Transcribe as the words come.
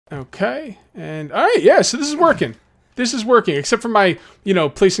Okay. And all right, yeah, so this is working. This is working, except for my, you know,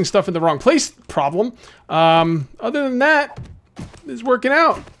 placing stuff in the wrong place problem. Other than that, it's working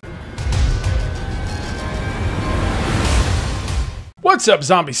out. What's up,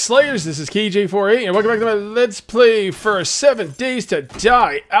 Zombie Slayers? This is KJ48, and welcome back to my Let's Play for 7 Days to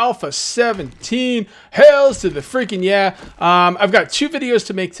Die Alpha 17. Hells to the freaking yeah. I've got 2 videos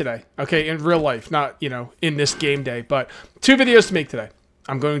to make today, okay, in real life, not, you know, in this game day, but 2 videos to make today.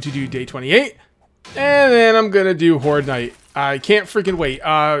 I'm going to do day 28, and then I'm going to do Horde Night. I can't freaking wait.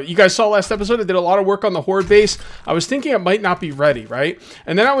 You guys saw last episode, I did a lot of work on the Horde base. I was thinking it might not be ready, right?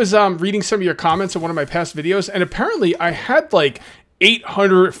 And then I was reading some of your comments on one of my past videos, and apparently I had like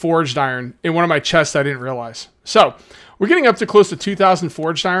 800 forged iron in one of my chests I didn't realize. So, we're getting up to close to 2,000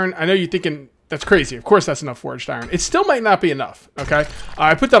 forged iron. I know you're thinking, that's crazy. Of course that's enough forged iron. It still might not be enough, okay?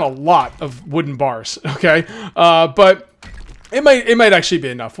 I put down a lot of wooden bars, okay? But it might actually be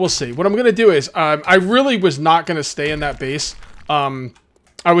enough. We'll see. What I'm going to do is, I really was not going to stay in that base.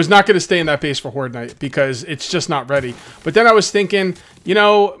 I was not going to stay in that base for Horde Night because it's just not ready. But then I was thinking, you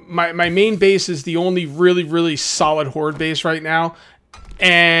know, my main base is the only really solid Horde base right now.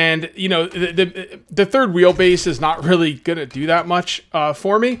 And, you know, the third wheel base is not really going to do that much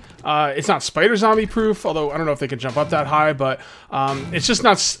for me. It's not spider zombie proof, although I don't know if they can jump up that high, but it's just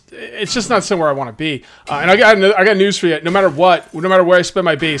not somewhere I want to be. And I got news for you. No matter what, no matter where I spend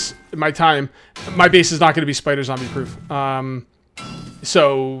my base is not going to be spider zombie proof.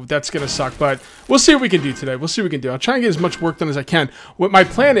 So that's going to suck, but we'll see what we can do today. We'll see what we can do. I'll try and get as much work done as I can. What my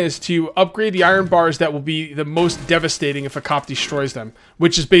plan is to upgrade the iron bars that will be the most devastating if a cop destroys them,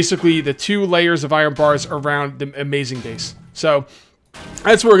 which is basically the 2 layers of iron bars around the amazing base. So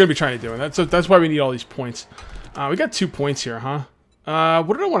that's what we're going to be trying to do, and that's why we need all these points. We got 2 points here, huh?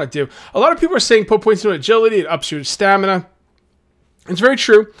 What did I want to do? A lot of people are saying put points into agility. It ups your stamina. It's very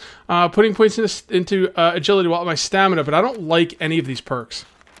true. Putting points into agility will up my stamina, but I don't like any of these perks.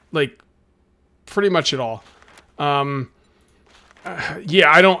 Like, pretty much at all. Yeah,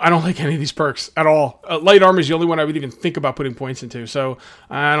 I don't like any of these perks at all. Light armor is the only one I would even think about putting points into, so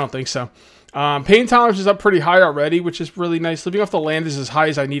I don't think so. Pain tolerance is up pretty high already, which is really nice. Living off the land is as high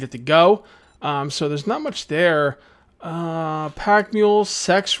as I need it to go. So there's not much there. Pack mules,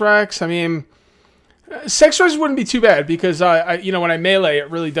 sex wrecks, I mean... Sex res wouldn't be too bad because you know, when I melee, it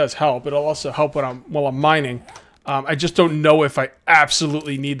really does help. It'll also help while I'm mining. I just don't know if I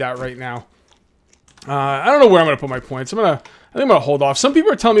absolutely need that right now. I don't know where I'm gonna put my points. I think I'm gonna hold off. Some people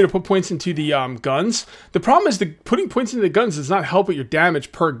are telling me to put points into the guns. The problem is putting points into the guns does not help with your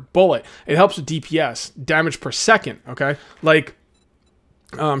damage per bullet. It helps with DPS, damage per second. Okay, like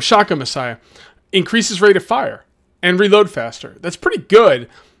Shotgun Messiah increases rate of fire and reload faster. That's pretty good.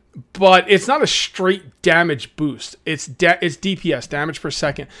 But it's not a straight damage boost. It's DPS, damage per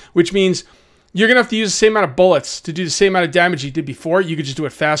second, which means you're going to have to use the same amount of bullets to do the same amount of damage you did before. You could just do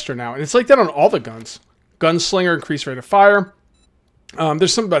it faster now. And it's like that on all the guns. Gunslinger, increased rate of fire.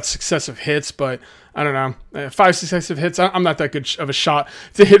 There's something about successive hits, but I don't know. 5 successive hits, I'm not that good of a shot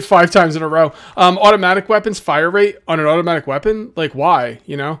to hit 5 times in a row. Automatic weapons, fire rate on an automatic weapon? Like, why?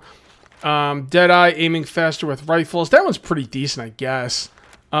 You know? Deadeye, aiming faster with rifles. That one's pretty decent, I guess.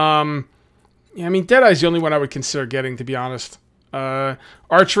 Yeah, I mean, Deadeye's the only one I would consider getting, to be honest.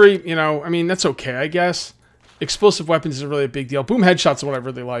 Archery, you know, I mean, that's okay, I guess. Explosive weapons isn't really a big deal. Boom headshots are what I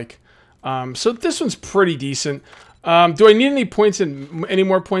really like. So this one's pretty decent. Do I need any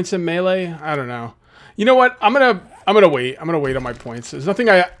more points in melee? I don't know. You know what? I'm gonna wait. I'm gonna wait on my points. There's nothing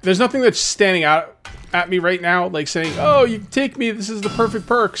that's standing out at me right now, like saying, "Oh, you take me. This is the perfect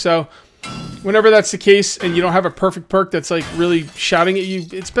perk." So. Whenever that's the case and you don't have a perfect perk that's like really shouting at you,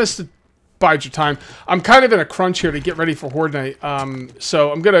 it's best to bide your time. I'm kind of in a crunch here to get ready for Horde Night,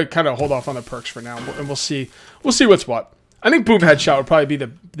 so I'm gonna kind of hold off on the perks for now, and we'll see what's what. I think Boom Headshot would probably be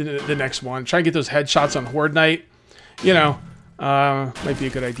the next one. Try and get those headshots on Horde Night, you know, might be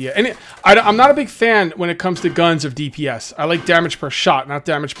a good idea. And I'm not a big fan when it comes to guns of DPS. I like damage per shot, not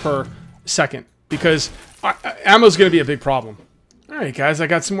damage per second, because ammo's gonna be a big problem. Alright guys, I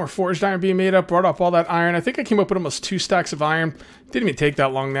got some more forged iron being made up, brought up all that iron. I think I came up with almost 2 stacks of iron. Didn't even take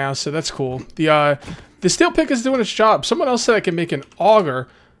that long now, so that's cool. The steel pick is doing its job. Someone else said I can make an auger,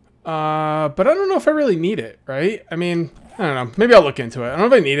 but I don't know if I really need it, right? I mean, I don't know. Maybe I'll look into it. I don't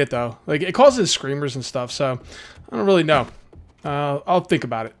know if I need it though. Like, it causes screamers and stuff, so I don't really know. I'll think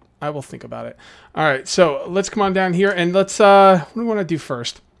about it. I will think about it. Alright, so let's come on down here and let's, what do we want to do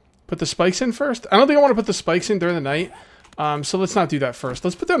first? Put the spikes in first? I don't think I want to put the spikes in during the night. So let's not do that first.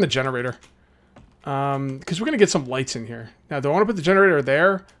 Let's put down the generator. Because we're going to get some lights in here. Now, do I want to put the generator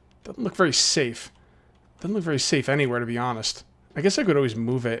there? Doesn't look very safe. Doesn't look very safe anywhere, to be honest. I guess I could always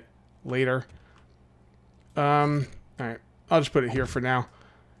move it later. All right. I'll just put it here for now.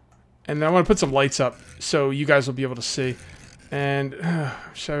 And then I want to put some lights up so you guys will be able to see. And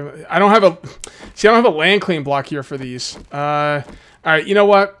I don't have a... See, I don't have a land claim block here for these. All right, you know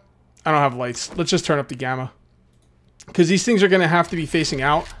what? I don't have lights. Let's just turn up the gamma. Because these things are going to have to be facing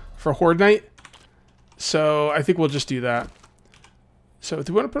out for Horde Night. So I think we'll just do that. So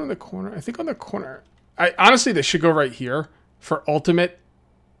do we want to put it in the corner? I think on the corner... honestly, they should go right here for ultimate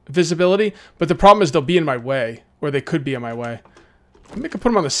visibility. But the problem is they'll be in my way. Or they could be in my way. Maybe I could put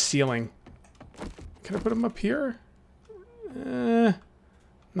them on the ceiling. Can I put them up here?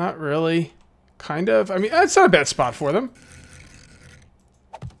 Not really. Kind of. I mean, that's not a bad spot for them.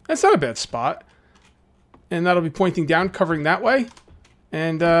 That's not a bad spot. And that'll be pointing down, covering that way.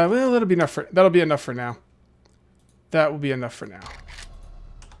 And, well, that'll be enough for now. That will be enough for now.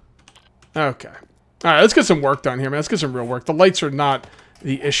 Okay. All right, let's get some work done here, man. Let's get some real work. The lights are not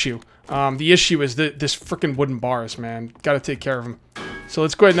the issue. The issue is this freaking wooden bars, man. Got to take care of them. So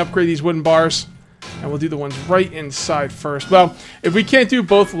let's go ahead and upgrade these wooden bars. And we'll do the ones right inside first. Well, if we can't do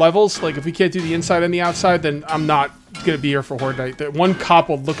both levels, like if we can't do the inside and the outside, then I'm not going to be here for Horde Night. That one cop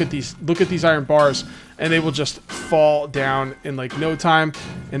will look at these iron bars, and they will just fall down in like no time.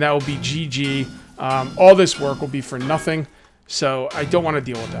 And that will be GG. All this work will be for nothing. So I don't want to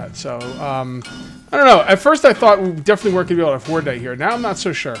deal with that. So I don't know. At first I thought we definitely weren't going to be able to have Horde Night here. Now I'm not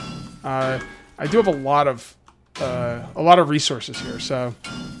so sure. I do have a lot of resources here. So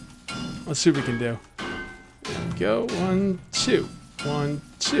let's see what we can do. There we go. 1, 2. 1,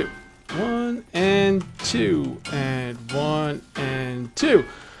 2. 1 and 2. And 1 and 2.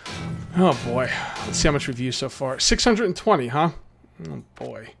 Oh boy. Let's see how much we've used so far. 620, huh? Oh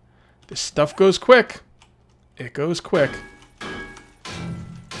boy. This stuff goes quick. It goes quick.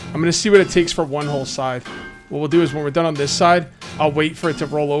 I'm going to see what it takes for one whole side. What we'll do is when we're done on this side, I'll wait for it to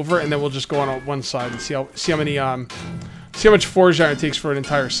roll over, and then we'll just go on one side and see how much forged iron it takes for an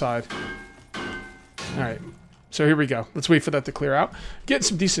entire side. All right, so here we go. Let's wait for that to clear out. Getting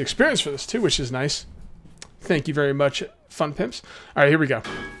some decent experience for this too, which is nice. Thank you very much, Fun Pimps. All right, here we go.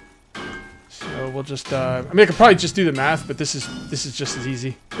 So we'll just. I mean, I could probably just do the math, but this is just as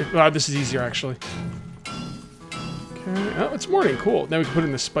easy. This is easier actually. Okay. Oh, it's morning. Cool. Now we can put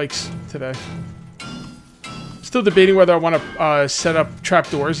in the spikes today. Still debating whether I want to set up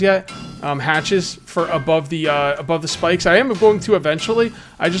trapdoors yet. Hatches for above the spikes. I am going to eventually.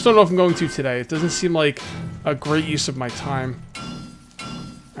 I just don't know if I'm going to today. It doesn't seem like a great use of my time.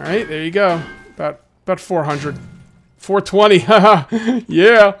 All right, there you go. About 400. 420. Haha.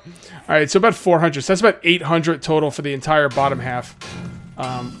 Yeah. All right, so about 400. So that's about 800 total for the entire bottom half.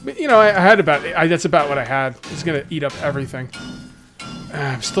 You know, I had that's about what I had. It's gonna eat up everything.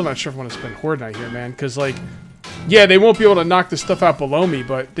 I'm still not sure if I want to spend Horde Night here, man, because like, yeah, they won't be able to knock the stuff out below me,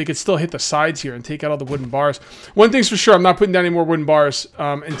 but they could still hit the sides here and take out all the wooden bars. One thing's for sure, I'm not putting down any more wooden bars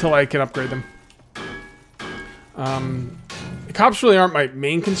until I can upgrade them. The cops really aren't my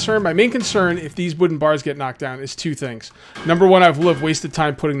main concern. My main concern, if these wooden bars get knocked down, is two things. Number one, I will have wasted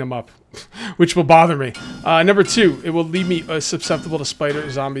time putting them up, which will bother me. Number two, it will leave me susceptible to spider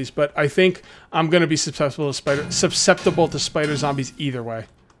zombies, but I think I'm going to be susceptible to spider zombies either way.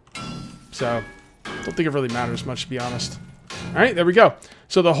 So, don't think it really matters much, to be honest. All right, there we go.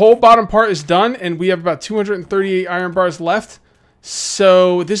 So the whole bottom part is done, and we have about 238 iron bars left.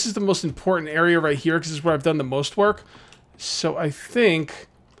 So this is the most important area right here, because this is where I've done the most work. So I think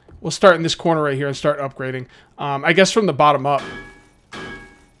we'll start in this corner right here and start upgrading. I guess from the bottom up.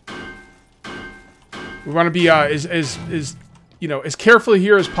 We want to be you know, as careful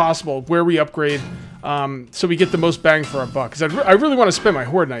here as possible where we upgrade, so we get the most bang for our buck. Because I really want to spend my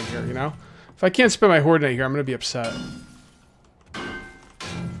Horde Night here, you know? If I can't spend my Horde Night here, I'm going to be upset.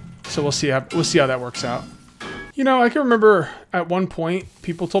 So we'll see how that works out. You know, I can remember at one point,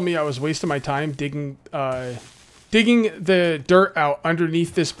 people told me I was wasting my time digging the dirt out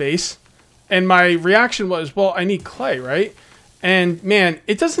underneath this base. And my reaction was, well, I need clay, right? And man,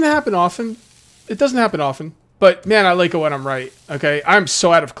 it doesn't happen often. It doesn't happen often. But man, I like it when I'm right, okay? I'm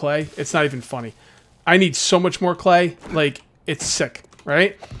so out of clay, it's not even funny. I need so much more clay, like, it's sick,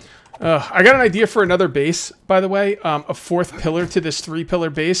 right? I got an idea for another base, by the way, a fourth pillar to this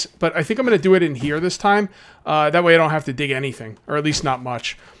 3-pillar base, but I think I'm going to do it in here this time. That way I don't have to dig anything, or at least not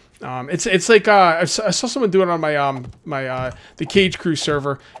much. It's like, I saw someone do it on my, the Cage Crew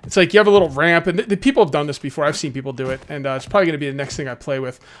server. It's like you have a little ramp, and the people have done this before. I've seen people do it, and it's probably going to be the next thing I play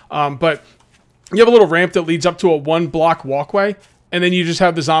with. But you have a little ramp that leads up to a 1-block walkway, and then you just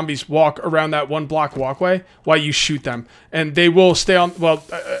have the zombies walk around that 1 block walkway while you shoot them. And they will stay on, well,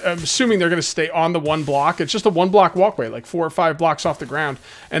 I'm assuming they're going to stay on the 1 block. It's just a 1 block walkway, like 4 or 5 blocks off the ground,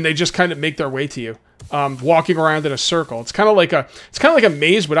 and they just kind of make their way to you, walking around in a circle. It's kind of like a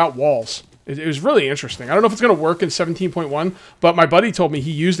maze without walls. It was really interesting. I don't know if it's going to work in 17.1, but my buddy told me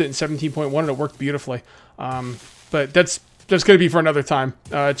he used it in 17.1 and it worked beautifully. But that's going to be for another time.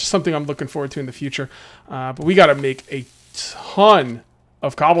 It's just something I'm looking forward to in the future. But we got to make a ton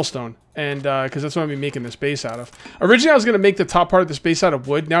of cobblestone, and because that's what I'm going to be making this base out of. Originally, I was going to make the top part of this base out of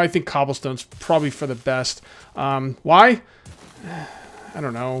wood. Now I think cobblestone's probably for the best. Why? I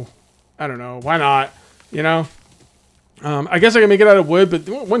don't know. Why not? You know? I guess I can make it out of wood, but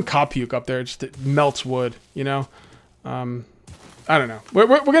one cop puke up there, it melts wood, you know? I don't know. We're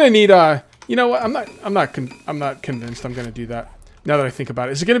going to need, you know what? I'm not convinced I'm going to do that now that I think about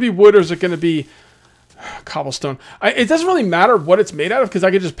it. Is it going to be wood or is it going to be cobblestone? It doesn't really matter what it's made out of because I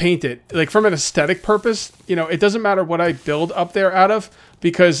could just paint it. Like from an aesthetic purpose, you know, it doesn't matter what I build up there out of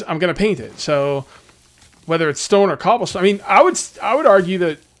because I'm going to paint it. So whether it's stone or cobblestone, I mean, I would argue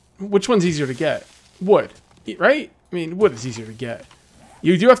that which one's easier to get? Wood, right? I mean, wood is easier to get.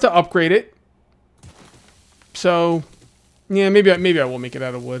 You do have to upgrade it. So, yeah, maybe I will make it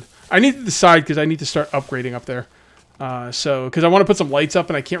out of wood. I need to decide because I need to start upgrading up there. So, because I want to put some lights up,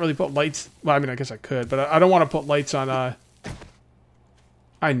 and I can't really put lights. Well, I mean, I guess I could, but I don't want to put lights on.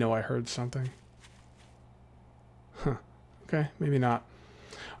 I know I heard something. Huh. Okay, maybe not.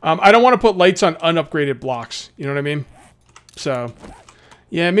 I don't want to put lights on unupgraded blocks. You know what I mean? So.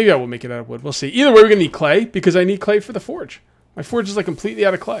 Yeah, maybe I will make it out of wood. We'll see. Either way, we're going to need clay because I need clay for the forge. My forge is like completely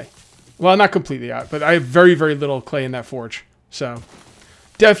out of clay. Well, not completely out, but I have very, very little clay in that forge. So,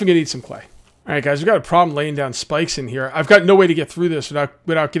 definitely going to need some clay. All right, guys, we've got a problem laying down spikes in here. I've got no way to get through this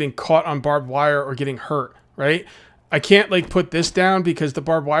without getting caught on barbed wire or getting hurt, right? I can't, like, put this down because the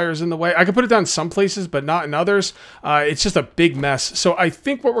barbed wire is in the way. I can put it down some places, but not in others. It's just a big mess. So, I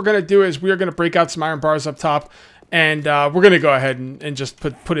think what we're going to do is we are going to break out some iron bars up top. And we're going to go ahead and just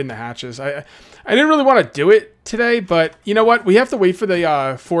put in the hatches. I didn't really want to do it today, but you know what? We have to wait for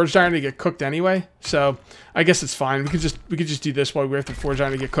the forged iron to get cooked anyway. So I guess it's fine. We could just do this while we wait for the forged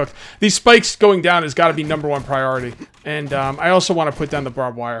iron to get cooked. These spikes going down has got to be #1 priority. And I also want to put down the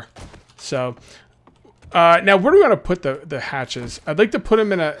barbed wire. So now where do we want to put the hatches? I'd like to put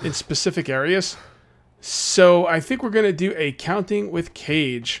them in specific areas. So I think we're going to do a counting with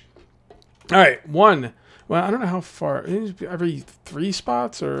cage. All right, 1. Well, I don't know how far. Every 3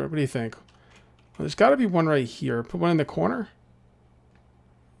 spots, or what do you think? Well, there's got to be one right here. Put one in the corner.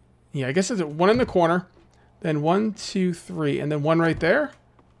 Yeah, I guess it's 1 in the corner. Then 1, 2, 3, and then 1 right there.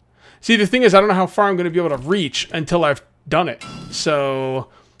 See, the thing is, I don't know how far I'm going to be able to reach until I've done it. So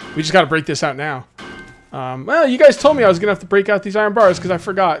we just got to break this out now. Well, you guys told me I was going to have to break out these iron bars because I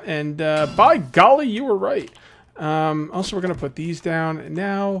forgot. And by golly, you were right. Also, we're going to put these down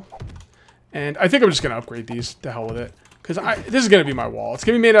now. And I think I'm just going to upgrade these. To hell with it. Because this is going to be my wall. It's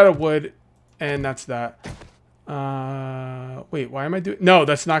going to be made out of wood. And that's that. Wait, why am I doing... No,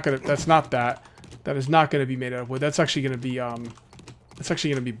 that's not going to... That's not that. That is not going to be made out of wood. That's actually going to be... That's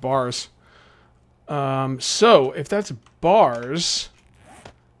actually going to be bars. So, if that's bars...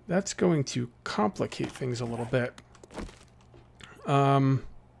 That's going to complicate things a little bit. Yeah,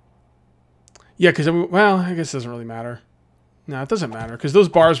 because... Well, I guess it doesn't really matter. No, it doesn't matter because those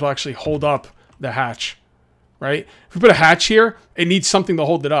bars will actually hold up the hatch, right? If we put a hatch here, it needs something to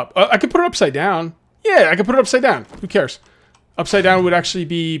hold it up. I could put it upside down. Yeah, I could put it upside down. Who cares? Upside down would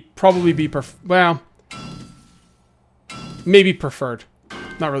actually probably be well, maybe preferred.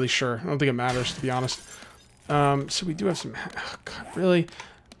 Not really sure. I don't think it matters, to be honest. So we do have some... Oh, God, really?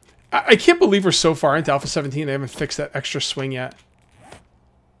 I can't believe we're so far into Alpha 17. They haven't fixed that extra swing yet.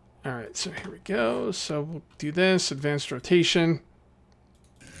 All right, so here we go. So we'll do this, advanced rotation.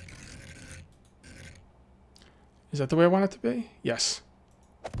 Is that the way I want it to be? Yes.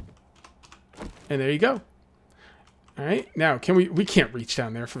 And there you go. All right, now can we can't reach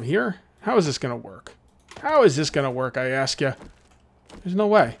down there from here. How is this going to work? How is this going to work, I ask you? There's no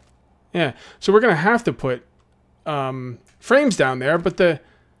way. Yeah, so we're going to have to put frames down there, but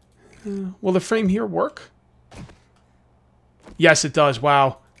will the frame here work? Yes, it does.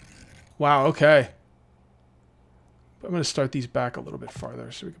 Wow. Wow, okay. I'm going to start these back a little bit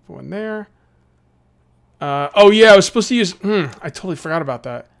farther. So we can put one there. Oh, yeah, I was supposed to use... I totally forgot about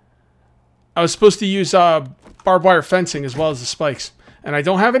that. I was supposed to use barbed wire fencing as well as the spikes. And I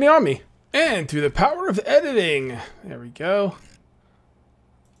don't have any on me. And through the power of editing. There we go.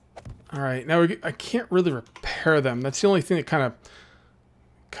 All right, now I can't really repair them. That's the only thing that kind of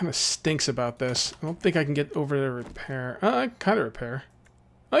kind of stinks about this. I don't think I can get over to repair. I can kind of repair.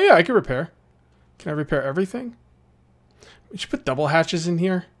 Oh yeah, I can repair. Can I repair everything? We should put double hatches in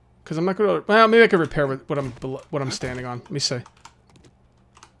here because I'm not going to. Well, maybe I can repair with what I'm standing on. Let me see.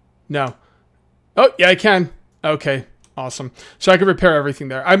 No. Oh yeah, I can. Okay, awesome. So I can repair everything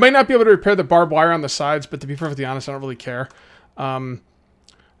there. I might not be able to repair the barbed wire on the sides, but to be perfectly honest, I don't really care.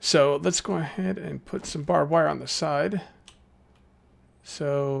 So let's go ahead and put some barbed wire on the side.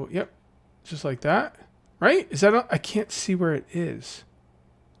 So yep, just like that. Right? Is that? I can't see where it is.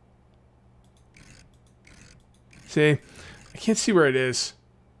 See, I can't see where it is.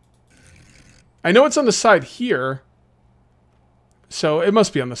 I know it's on the side here. So it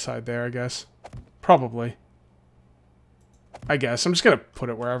must be on the side there, I guess. Probably. I guess. I'm just going to put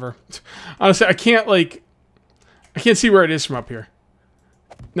it wherever. Honestly, I can't see where it is from up here.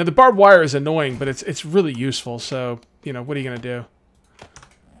 Now, the barbed wire is annoying, but it's really useful. So, you know, what are you going to do?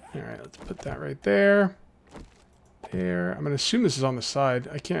 All right, let's put that right there. There. I'm going to assume this is on the side.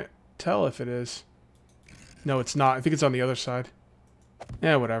 I can't tell if it is. No, it's not. I think it's on the other side.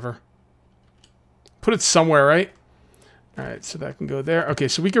 Yeah, whatever. Put it somewhere, right? All right, so that can go there. Okay,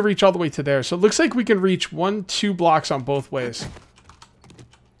 so we can reach all the way to there. So it looks like we can reach 2 blocks on both ways.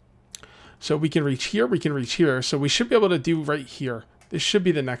 So we can reach here, we can reach here. So we should be able to do right here. This should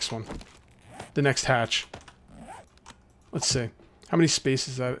be the next one. The next hatch. Let's see. How many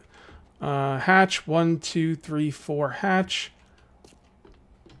spaces is that? Hatch, 1, 2, 3, 4, hatch.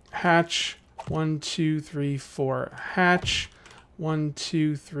 Hatch. 1, 2, 3, 4, hatch. 1,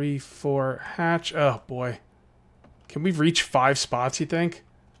 2, 3, 4, hatch. Oh, boy. Can we reach 5 spots, you think?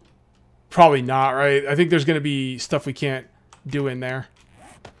 Probably not, right? I think there's going to be stuff we can't do in there.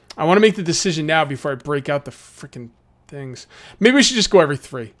 I want to make the decision now before I break out the freaking things. Maybe we should just go every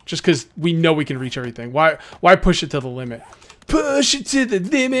 3. Just because we know we can reach everything. Why push it to the limit? Push it to the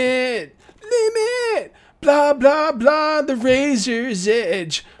limit! Limit! Blah, blah, blah, the razor's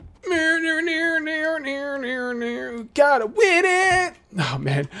edge. Gotta win it. Oh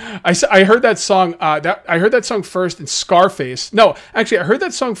man, I heard that song. I heard that song first in Scarface. No, actually, I heard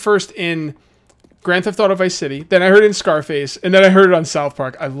that song first in Grand Theft Auto Vice City. Then I heard it in Scarface, and then I heard it on South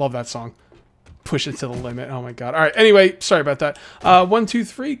Park. I love that song. Push it to the limit. Oh my god. All right. Anyway, sorry about that. 1, 2,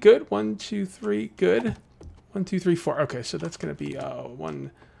 3. Good. 1, 2, 3. Good. 1, 2, 3, 4. Okay, so that's gonna be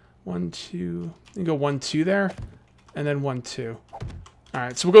 1, 1, 2. You can go 1, 2 there, and then 1, 2. All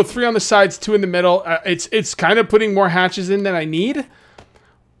right, so we'll go 3 on the sides, 2 in the middle. It's kind of putting more hatches in than I need,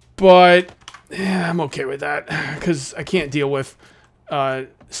 but yeah, I'm okay with that because I can't deal with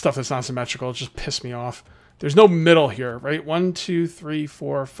stuff that's not symmetrical. It just pisses me off. There's no middle here, right? 1, 2, 3,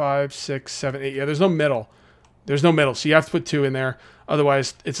 4, 5, 6, 7, 8. Yeah, there's no middle. There's no middle, so you have to put 2 in there.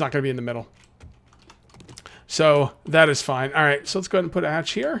 Otherwise, it's not going to be in the middle. So that is fine. All right, so let's go ahead and put a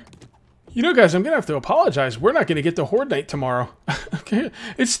hatch here. You know, guys, I'm going to have to apologize. We're not going to get to Horde Night tomorrow. Okay,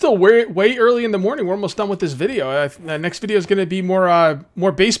 it's still way early in the morning. We're almost done with this video. The next video is going to be more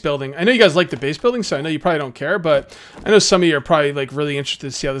base building. I know you guys like the base building, so I know you probably don't care, but I know some of you are probably like really interested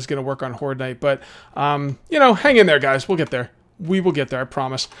to see how this is going to work on Horde Night. But, you know, hang in there, guys. We'll get there. We will get there, I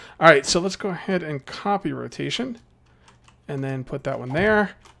promise. All right, so let's go ahead and copy rotation. And then put that one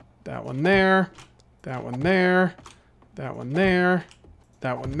there, that one there, that one there, that one there.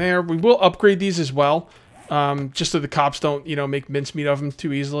 That one there. We will upgrade these as well, just so the cops don't, you know, make mincemeat of them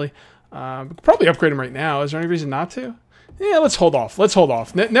too easily. We could probably upgrade them right now. Is there any reason not to? Yeah, let's hold off. Let's hold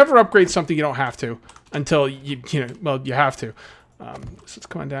off. Never upgrade something you don't have to until you know, well, you have to. So let's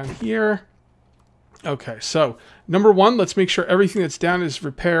come on down here. Okay, so number 1, let's make sure everything that's down is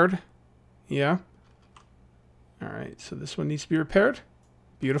repaired. Yeah. All right, so this one needs to be repaired.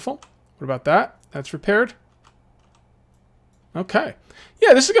 Beautiful. What about that? That's repaired. Okay.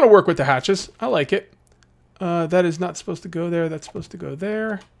 Yeah, this is going to work with the hatches. I like it. That is not supposed to go there. That's supposed to go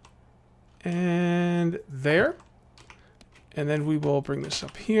there. And there. And then we will bring this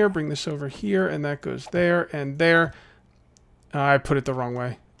up here, bring this over here, and that goes there and there. I put it the wrong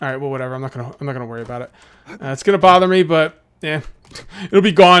way. All right, well, whatever. I'm not gonna worry about it. It's gonna bother me, but yeah, it'll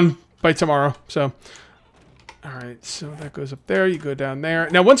be gone by tomorrow. So. All right, so that goes up there. You go down there.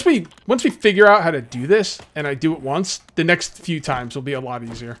 Now, once we figure out how to do this, and I do it once, the next few times will be a lot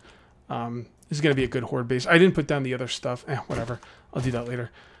easier. This is going to be a good horde base. I didn't put down the other stuff. Whatever. I'll do that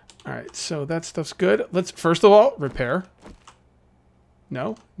later. All right, so that stuff's good. Let's, first of all, repair.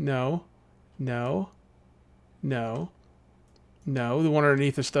 No, no, no, no, no. The one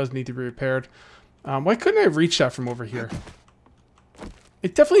underneath this does need to be repaired. Why couldn't I reach that from over here?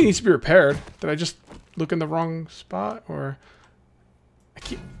 It definitely needs to be repaired. Did I just look in the wrong spot, or I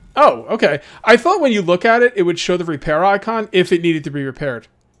can't... Oh, okay. I thought when you look at it, it would show the repair icon if it needed to be repaired.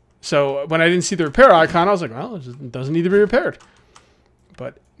 So when I didn't see the repair icon, I was like, well, it doesn't need to be repaired.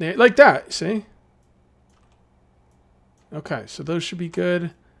 But like that, see? Okay, so those should be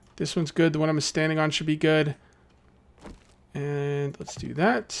good. This one's good. The one I'm standing on should be good. And let's do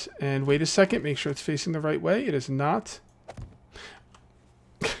that. And wait a second. Make sure it's facing the right way. It is not.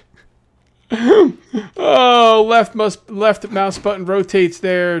 Oh, left mouse button rotates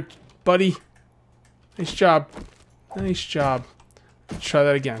there, buddy. Nice job. Nice job. Let's try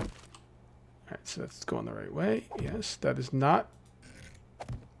that again. All right, so that's going the right way. Yes, that is not.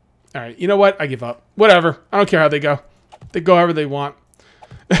 All right, you know what? I give up. Whatever. I don't care how they go. They go however they want.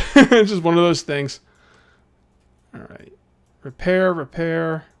 It's just one of those things. All right. Repair,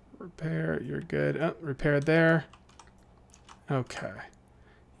 repair, repair. You're good. Oh, repair there. Okay.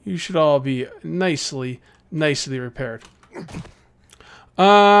 You should all be nicely repaired.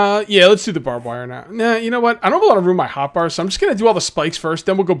 Yeah, let's do the barbed wire now. Nah, you know what? I don't have a lot of room in my hotbar, so I'm just going to do all the spikes first,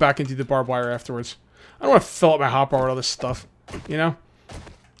 then we'll go back and do the barbed wire afterwards. I don't want to fill up my hotbar with all this stuff, you know?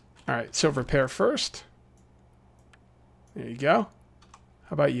 All right, so repair first. There you go.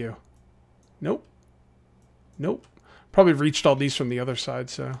 How about you? Nope. Nope. Probably reached all these from the other side,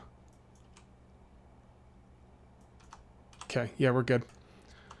 so. Okay, yeah, we're good.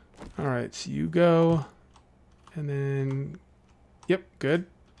 All right, so you go. And then, yep, good.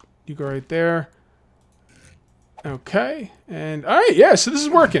 You go right there. Okay, and all right, yeah, so this is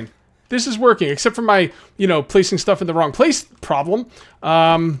working. This is working, except for my, you know, placing stuff in the wrong place problem.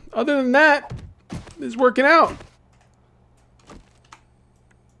 Other than that, it's working out.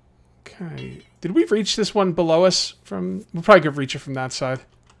 Okay, did we reach this one below us from, we'll probably could reach it from that side.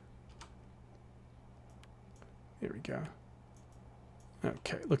 Here we go.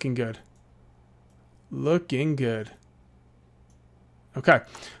 Okay, looking good. Looking good. Okay,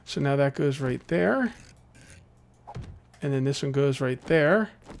 so now that goes right there. And then this one goes right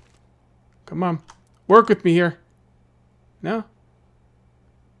there. Come on. Work with me here. No?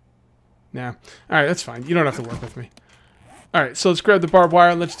 Nah. Alright, that's fine. You don't have to work with me. Alright, so let's grab the barbed wire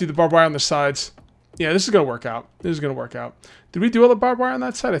and let's do the barbed wire on the sides. Yeah, this is going to work out. This is going to work out. Did we do all the barbed wire on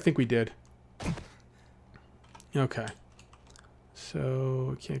that side? I think we did. Okay. So,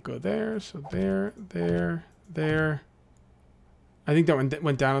 we can't go there. So, there, there, there. I think that one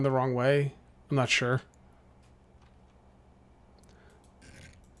went down in the wrong way. I'm not sure.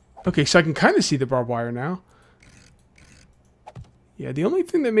 Okay, so I can kind of see the barbed wire now. Yeah, the only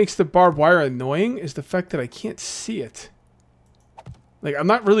thing that makes the barbed wire annoying is the fact that I can't see it. Like, I'm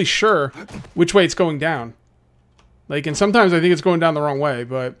not really sure which way it's going down. Like, and sometimes I think it's going down the wrong way,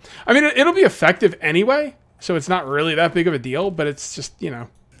 but... I mean, it'll be effective anyway, so it's not really that big of a deal, but it's just, you know...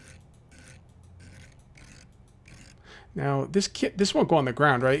 Now, this won't go on the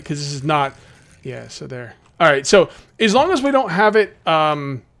ground, right? Because this is not... Yeah, so there. Alright, so as long as we don't have it...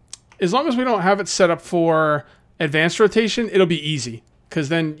 As long as we don't have it set up for advanced rotation, it'll be easy. Because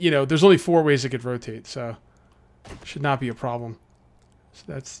then, you know, there's only 4 ways it could rotate, so... Should not be a problem. So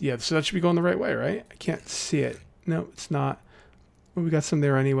that's... Yeah, so that should be going the right way, right? I can't see it. No, it's not. Well, we got some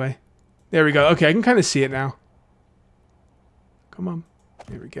there anyway. There we go. Okay, I can kind of see it now. Come on.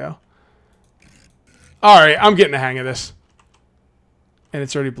 There we go. Alright, I'm getting the hang of this. And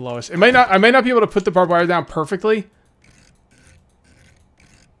it's already below us. I might not be able to put the barbed wire down perfectly.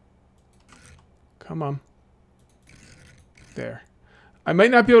 Come on. There. I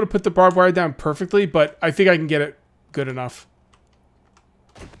might not be able to put the barbed wire down perfectly, but I think I can get it good enough.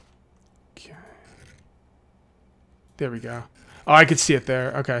 Okay. There we go. Oh, I could see it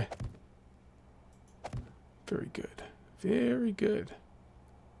there. Okay. Very good. Very good.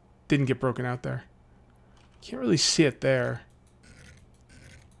 Didn't get broken out there. Can't really see it there.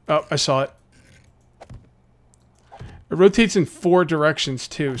 Oh, I saw it. It rotates in 4 directions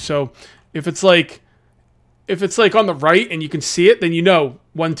too. So if it's like on the right and you can see it, then you know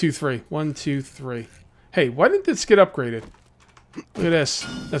 1, 2, 3. 1, 2, 3. Hey, why didn't this get upgraded? Look at this.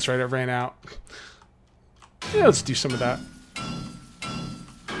 That's right, it ran out. Yeah, let's do some of that.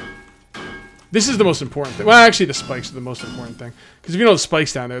 This is the most important thing. Well, actually, the spikes are the most important thing. Because if you know the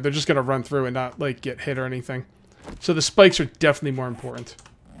spikes down there, they're just going to run through and not, like, get hit or anything. So the spikes are definitely more important.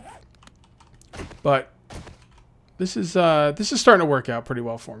 But this is starting to work out pretty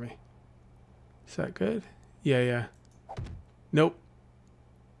well for me. Is that good? Yeah, yeah. Nope.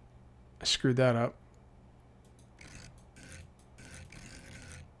 I screwed that up.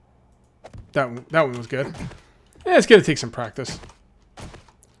 That one was good. Yeah, it's going to take some practice.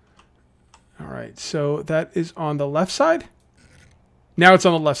 Alright, so that is on the left side. Now it's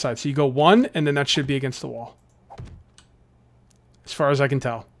on the left side. So you go 1, and then that should be against the wall. As far as I can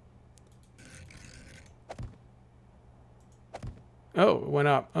tell. Oh, it went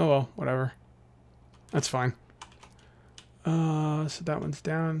up. Oh, well, whatever. That's fine. So that one's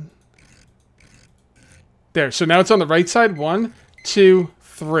down. There. So now it's on the right side. 1, 2,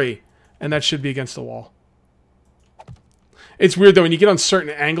 3. And that should be against the wall. It's weird, though. When you get on certain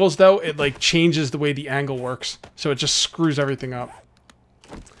angles, though, it, like, changes the way the angle works. So it just screws everything up.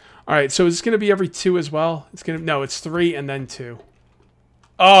 All right. So is this going to be every 2 as well? It's going to... No, it's 3 and then 2.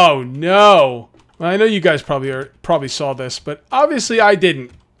 Oh, no. Well, I know you guys probably saw this, but obviously I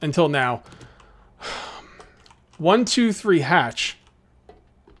didn't until now. 1, 2, 3 hatch.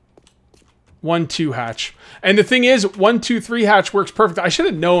 1, 2 hatch. And the thing is, 1, 2, 3 hatch works perfect. I should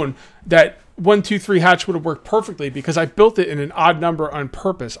have known that 1, 2, 3 hatch would have worked perfectly because I built it in an odd number on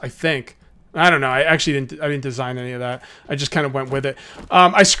purpose, I think. I don't know. I didn't design any of that. I just kind of went with it.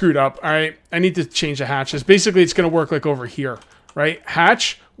 I screwed up. All right. I need to change the hatches. Basically, it's going to work like over here, right?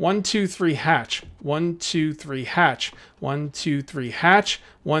 Hatch. 1, 2, 3 hatch. 1, 2, 3 hatch. 1, 2, 3 hatch.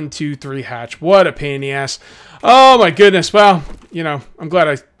 1, 2, 3 hatch. What a pain in the ass. Oh my goodness. Well, you know, I'm glad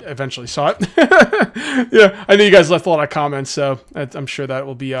I eventually saw it. Yeah, I know you guys left a lot of comments, so I'm sure that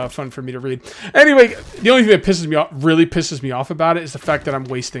will be fun for me to read. Anyway, the only thing that really pisses me off about it is the fact that I'm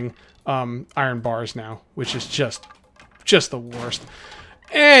wasting iron bars now, which is just the worst.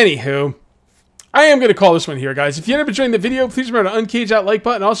 Anywho, I am going to call this one here, guys. If you ended up enjoying the video, please remember to uncage that like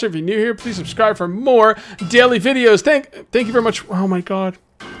button. Also, if you're new here, please subscribe for more daily videos. Thank you very much. Oh, my God.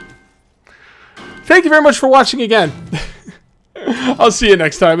 Thank you very much for watching again. I'll see you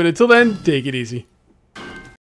next time. And until then, take it easy.